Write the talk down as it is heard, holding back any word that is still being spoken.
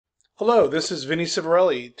Hello, this is Vinny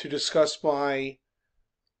Civarelli to discuss my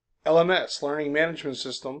LMS, Learning Management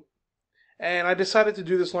System. And I decided to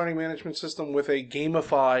do this learning management system with a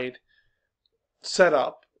gamified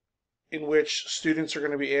setup in which students are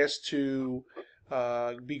going to be asked to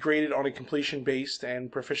be graded on a completion-based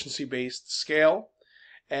and proficiency-based scale.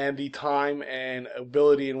 And the time and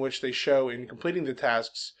ability in which they show in completing the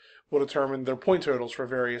tasks will determine their point totals for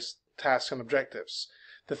various tasks and objectives.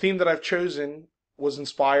 The theme that I've chosen was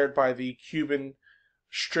inspired by the Cuban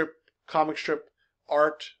comic strip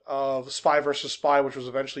art of Spy versus Spy, which was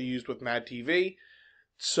eventually used with Mad TV.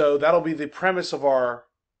 So that'll be the premise of our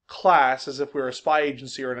class, as if we were a spy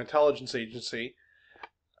agency or an intelligence agency.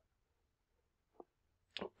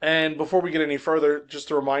 And before we get any further, just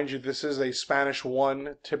to remind you, this is a Spanish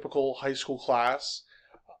 1 typical high school class,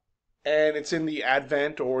 and it's in the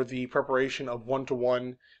advent or the preparation of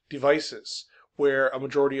one-to-one devices, where a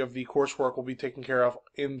majority of the coursework will be taken care of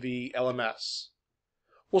in the LMS.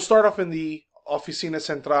 We'll start off in the Oficina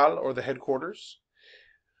Central, or the headquarters.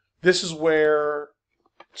 This is where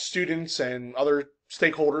students and other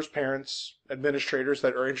stakeholders, parents, administrators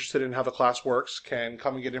that are interested in how the class works can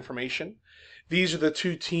come and get information. These are the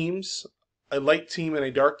two teams, a light team and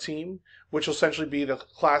a dark team, which will essentially be the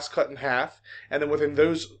class cut in half. And then within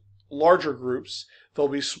those larger groups, there'll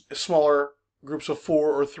be smaller groups of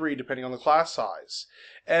 4 or 3, depending on the class size.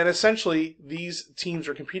 And essentially, these teams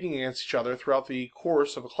are competing against each other throughout the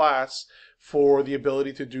course of a class for the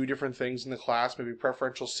ability to do different things in the class, maybe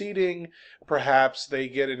preferential seating, perhaps they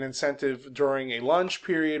get an incentive during a lunch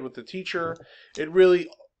period with the teacher. It really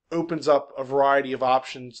opens up a variety of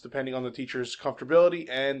options depending on the teacher's comfortability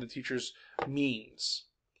and the teacher's means.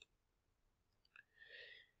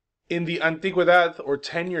 In the Antigüedad or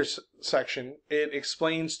tenure section, it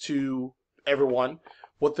explains to everyone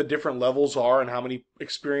what the different levels are and how many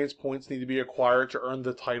experience points need to be acquired to earn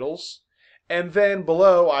the titles. And then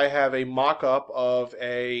below I have a mock-up of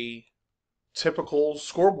a typical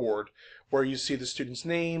scoreboard where you see the students'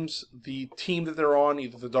 names, the team that they're on,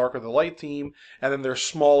 either the dark or the light team, and then their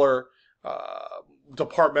smaller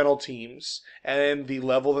departmental teams, and the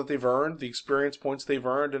level that they've earned, the experience points they've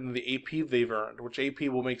earned, and the AP they've earned, which AP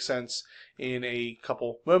will make sense in a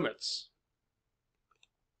couple moments.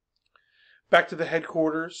 Back to the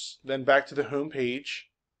headquarters, then back to the home page.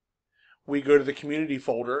 We go to the community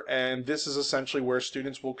folder, and this is essentially where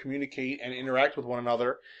students will communicate and interact with one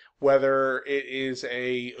another, whether it is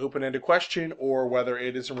a open-ended question or whether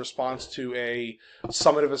it is in response to a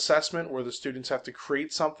summative assessment where the students have to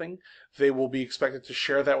create something. They will be expected to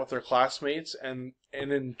share that with their classmates and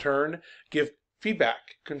in turn give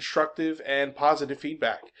feedback, constructive and positive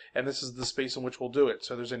feedback. And this is the space in which we'll do it.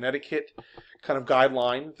 So there's an etiquette kind of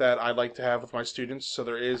guideline that I like to have with my students, so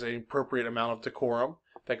there is an appropriate amount of decorum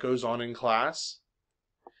that goes on in class.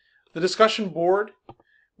 The discussion board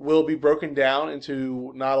will be broken down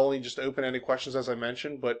into not only just open-ended questions, as I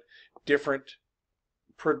mentioned, but different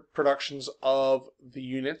productions of the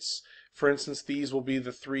units. For instance, these will be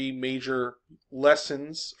the 3 major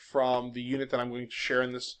lessons from the unit that I'm going to share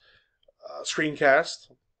in this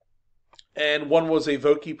screencast. And one was a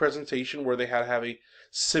Voki presentation where they had to have a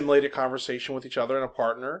simulated conversation with each other and a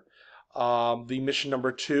partner. The mission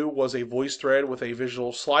number 2 was a voice thread with a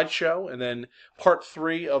visual slideshow, and then part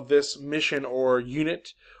 3 of this mission or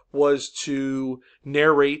unit was to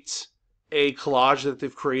narrate a collage that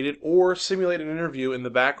they've created or simulate an interview in the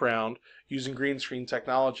background using green screen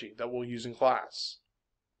technology that we'll use in class.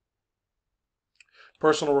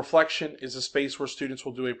 Personal reflection is a space where students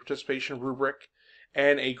will do a participation rubric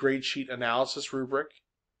and a grade sheet analysis rubric.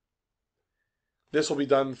 This will be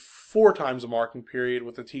done 4 times a marking period,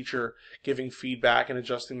 with the teacher giving feedback and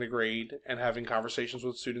adjusting the grade and having conversations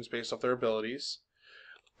with students based off their abilities.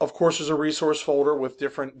 Of course, there's a resource folder with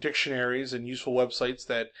different dictionaries and useful websites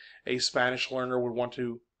that a Spanish learner would want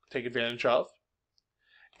to take advantage of.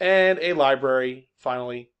 And a library,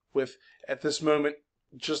 finally, with, at this moment,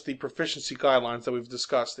 just the proficiency guidelines that we've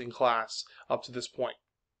discussed in class up to this point.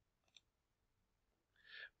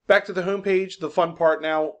 Back to the home page, the fun part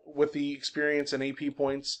now with the experience and AP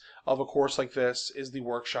points of a course like this is the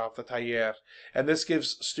workshop, the taller. And this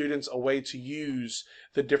gives students a way to use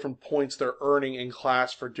the different points they're earning in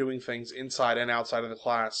class for doing things inside and outside of the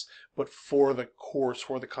class, but for the course,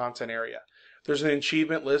 for the content area. There's an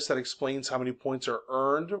achievement list that explains how many points are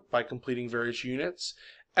earned by completing various units.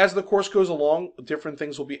 As the course goes along, different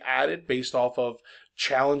things will be added based off of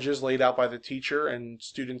challenges laid out by the teacher and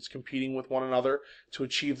students competing with one another to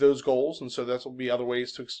achieve those goals. And so that will be other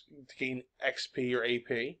ways to gain XP or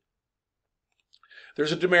AP.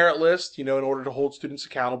 There's a demerit list, in order to hold students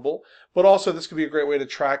accountable. But also this could be a great way to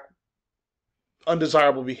track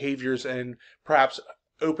undesirable behaviors and perhaps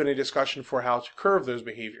open a discussion for how to curb those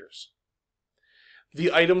behaviors.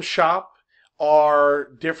 The item shop are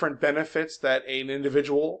different benefits that an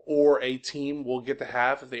individual or a team will get to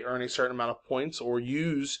have if they earn a certain amount of points or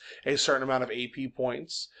use a certain amount of AP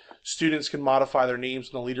points. Students can modify their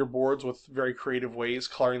names on the leaderboards with very creative ways,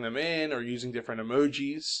 coloring them in or using different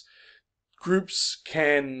emojis. Groups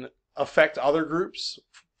can affect other groups.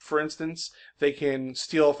 For instance, they can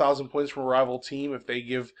steal 1,000 points from a rival team if they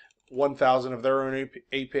give 1,000 of their own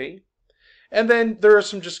AP. And then there are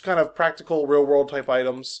some just kind of practical, real-world type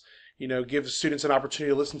items. Give students an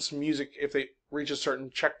opportunity to listen to some music if they reach a certain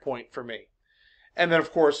checkpoint for me. And then,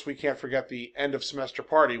 of course, we can't forget the end of semester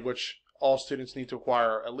party, which all students need to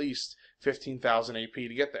acquire at least 15,000 AP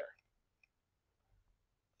to get there.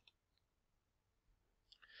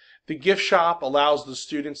 The gift shop allows the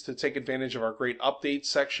students to take advantage of our great updates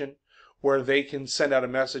section, where they can send out a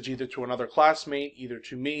message either to another classmate, either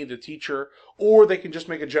to me, the teacher, or they can just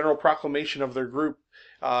make a general proclamation of their group,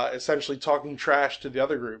 essentially talking trash to the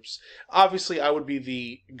other groups. Obviously, I would be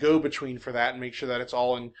the go-between for that and make sure that it's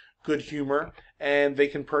all in good humor, and they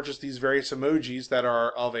can purchase these various emojis that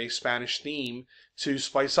are of a Spanish theme to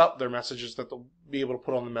spice up their messages that they'll be able to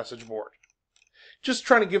put on the message board. Just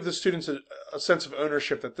trying to give the students a sense of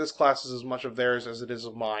ownership that this class is as much of theirs as it is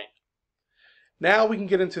of mine. Now we can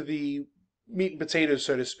get into the meat and potatoes,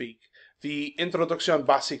 so to speak, the Introducción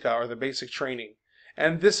Básica, or the basic training.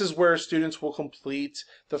 And this is where students will complete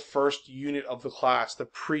the first unit of the class, the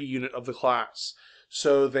pre-unit of the class.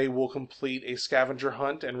 So they will complete a scavenger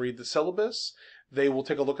hunt and read the syllabus. They will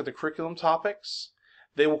take a look at the curriculum topics.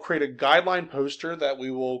 They will create a guideline poster that we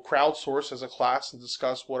will crowdsource as a class and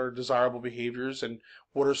discuss what are desirable behaviors and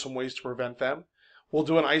what are some ways to prevent them. We'll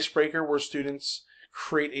do an icebreaker where students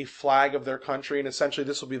create a flag of their country, and essentially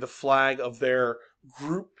this will be the flag of their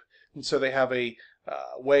group, and so they have a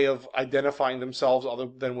way of identifying themselves other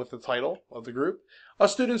than with the title of the group. A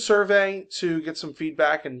student survey to get some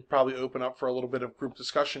feedback and probably open up for a little bit of group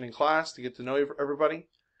discussion in class to get to know everybody.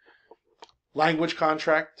 Language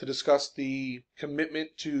contract to discuss the commitment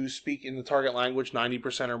to speak in the target language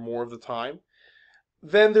 90% or more of the time.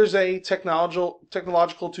 Then there's a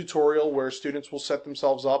technological tutorial where students will set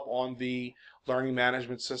themselves up on the learning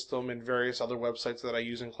management system and various other websites that I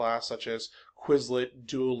use in class, such as Quizlet,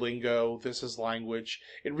 Duolingo, This Is Language.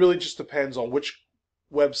 It really just depends on which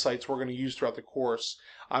websites we're going to use throughout the course.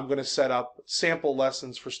 I'm going to set up sample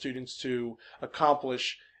lessons for students to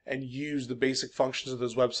accomplish and use the basic functions of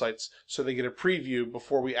those websites so they get a preview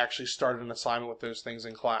before we actually start an assignment with those things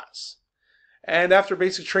in class. And after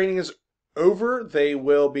basic training is over, they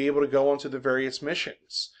will be able to go on to the various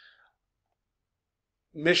missions.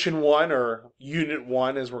 Mission 1, or Unit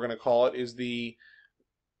 1 as we're going to call it, is the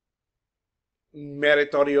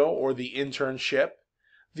meritorio, or the internship.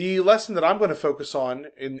 The lesson that I'm going to focus on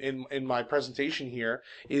in my presentation here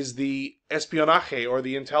is the espionaje, or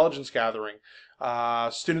the intelligence gathering.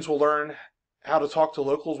 Students will learn how to talk to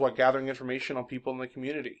locals while gathering information on people in the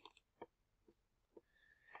community.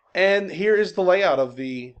 And here is the layout of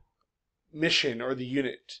the mission, or the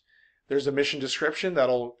unit. There's a mission description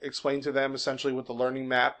that'll explain to them essentially what the learning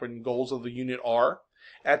map and goals of the unit are.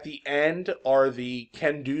 At the end are the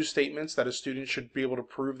can-do statements that a student should be able to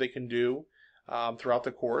prove they can do throughout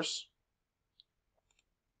the course.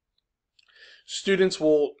 Students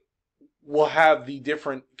will have the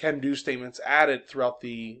different can-do statements added throughout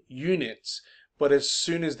the units, but as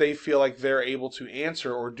soon as they feel like they're able to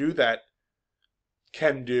answer or do that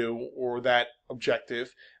can-do or that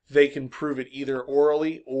objective, they can prove it either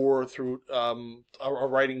orally or through a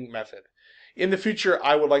writing method. In the future,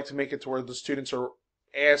 I would like to make it to where the students are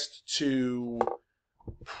asked to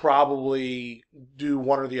probably do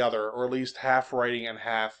one or the other, or at least half writing and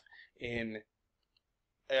half in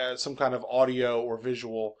some kind of audio or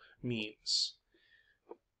visual means.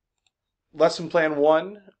 Lesson plan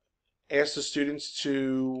 1 asks the students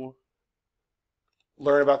to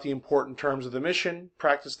learn about the important terms of the mission,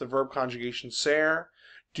 practice the verb conjugation ser,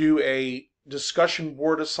 do a discussion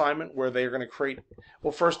board assignment where they're going to create,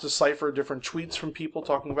 well, first decipher different tweets from people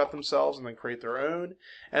talking about themselves and then create their own,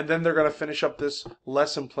 and then they're going to finish up this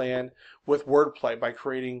lesson plan with wordplay by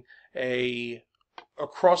creating a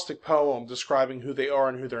acrostic poem describing who they are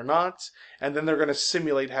and who they're not, and then they're going to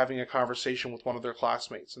simulate having a conversation with one of their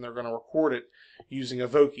classmates, and they're going to record it using a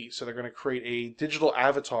Voki. So they're going to create a digital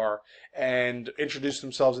avatar and introduce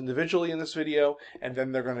themselves individually in this video, and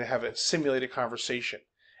then they're going to have a simulated conversation.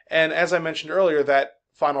 And as I mentioned earlier, that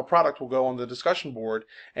final product will go on the discussion board,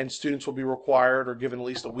 and students will be required or given at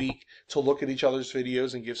least a week to look at each other's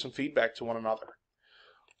videos and give some feedback to one another.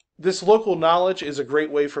 This local knowledge is a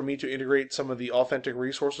great way for me to integrate some of the authentic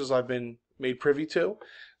resources I've been made privy to.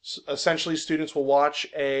 Essentially, students will watch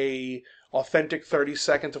a authentic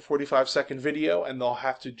 30-second to 45-second video, and they'll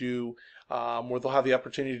have to do, or they'll have the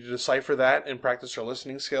opportunity to decipher that and practice their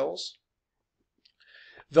listening skills.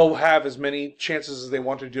 They'll have as many chances as they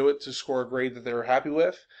want to do it to score a grade that they're happy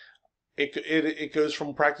with. It goes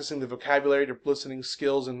from practicing the vocabulary to listening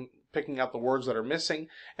skills and picking out the words that are missing,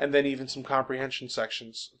 and then even some comprehension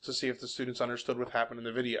sections to see if the students understood what happened in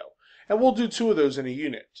the video. And we'll do 2 of those in a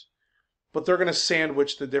unit. But they're going to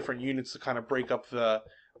sandwich the different units to kind of break up the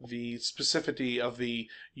specificity of the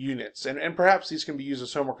units. And perhaps these can be used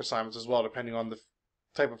as homework assignments as well, depending on the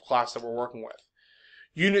type of class that we're working with.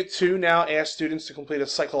 Unit 2 now asks students to complete a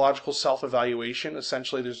psychological self-evaluation.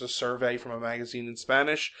 Essentially, there's a survey from a magazine in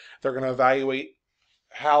Spanish. They're going to evaluate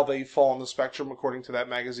how they fall on the spectrum according to that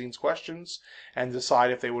magazine's questions and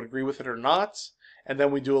decide if they would agree with it or not. And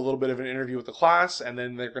then we do a little bit of an interview with the class, and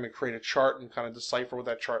then they're going to create a chart and kind of decipher what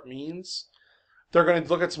that chart means. They're going to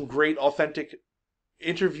look at some great authentic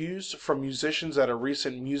interviews from musicians at a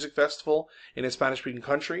recent music festival in a Spanish-speaking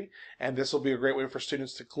country, and this will be a great way for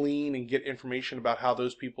students to glean and get information about how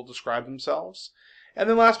those people describe themselves. And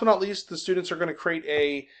then last but not least, the students are going to create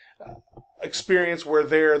a experience where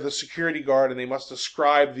they're the security guard and they must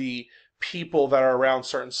describe the people that are around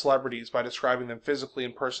certain celebrities by describing them physically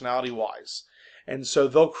and personality-wise. And so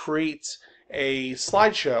they'll create a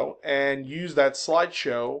slideshow and use that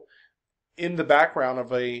slideshow in the background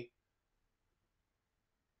of a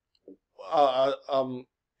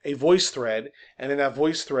voice thread, and in that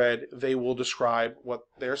voice thread they will describe what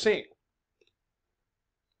they're seeing.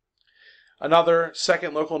 Another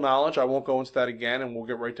second local knowledge, I won't go into that again, and we'll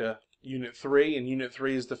get right to Unit 3, and Unit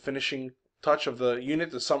 3 is the finishing touch of the unit,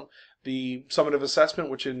 the summative assessment,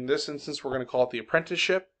 which in this instance we're going to call it the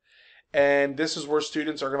apprenticeship. And this is where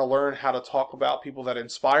students are going to learn how to talk about people that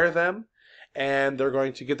inspire them, and they're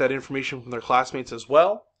going to get that information from their classmates as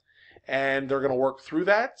well, and they're going to work through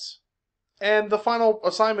that. And the final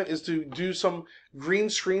assignment is to do some green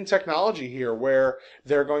screen technology here, where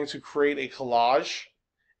they're going to create a collage,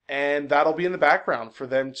 and that'll be in the background for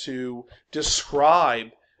them to describe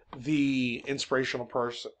the inspirational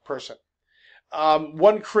person.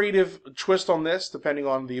 One creative twist on this, depending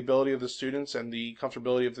on the ability of the students and the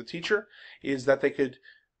comfortability of the teacher, is that they could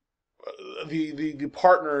the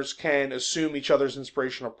partners can assume each other's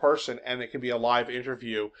inspirational person, and it can be a live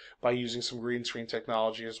interview by using some green screen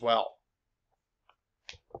technology as well.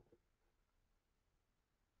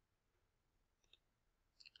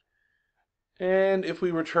 And if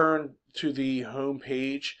we return to the home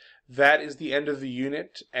page, that is the end of the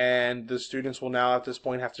unit, and the students will now at this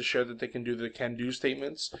point have to show that they can do the can-do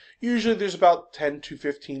statements. Usually there's about 10 to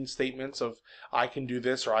 15 statements of I can do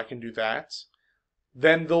this or I can do that.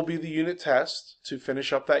 Then there'll be the unit test to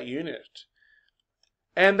finish up that unit.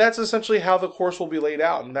 And that's essentially how the course will be laid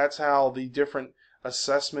out, and that's how the different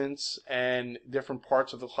assessments and different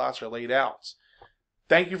parts of the class are laid out.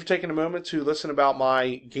 Thank you for taking a moment to listen about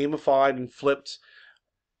my gamified and flipped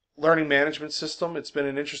learning management system. It's been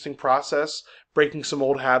an interesting process, breaking some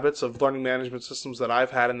old habits of learning management systems that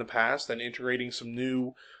I've had in the past and integrating some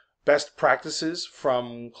new best practices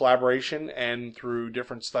from collaboration and through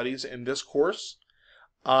different studies in this course.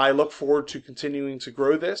 I look forward to continuing to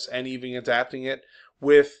grow this and even adapting it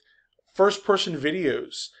with first-person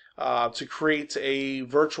videos to create a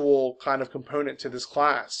virtual kind of component to this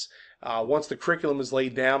class. Once the curriculum is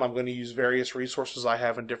laid down, I'm going to use various resources I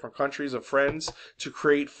have in different countries of friends to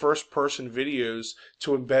create first-person videos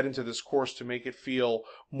to embed into this course to make it feel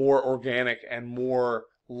more organic and more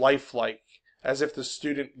lifelike, as if the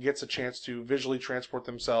student gets a chance to visually transport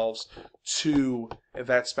themselves to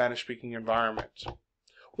that Spanish-speaking environment.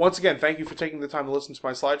 Once again, thank you for taking the time to listen to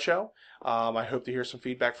my slideshow. I hope to hear some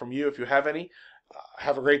feedback from you if you have any.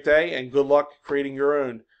 Have a great day, and good luck creating your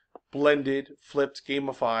own blended, flipped,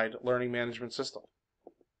 gamified learning management system.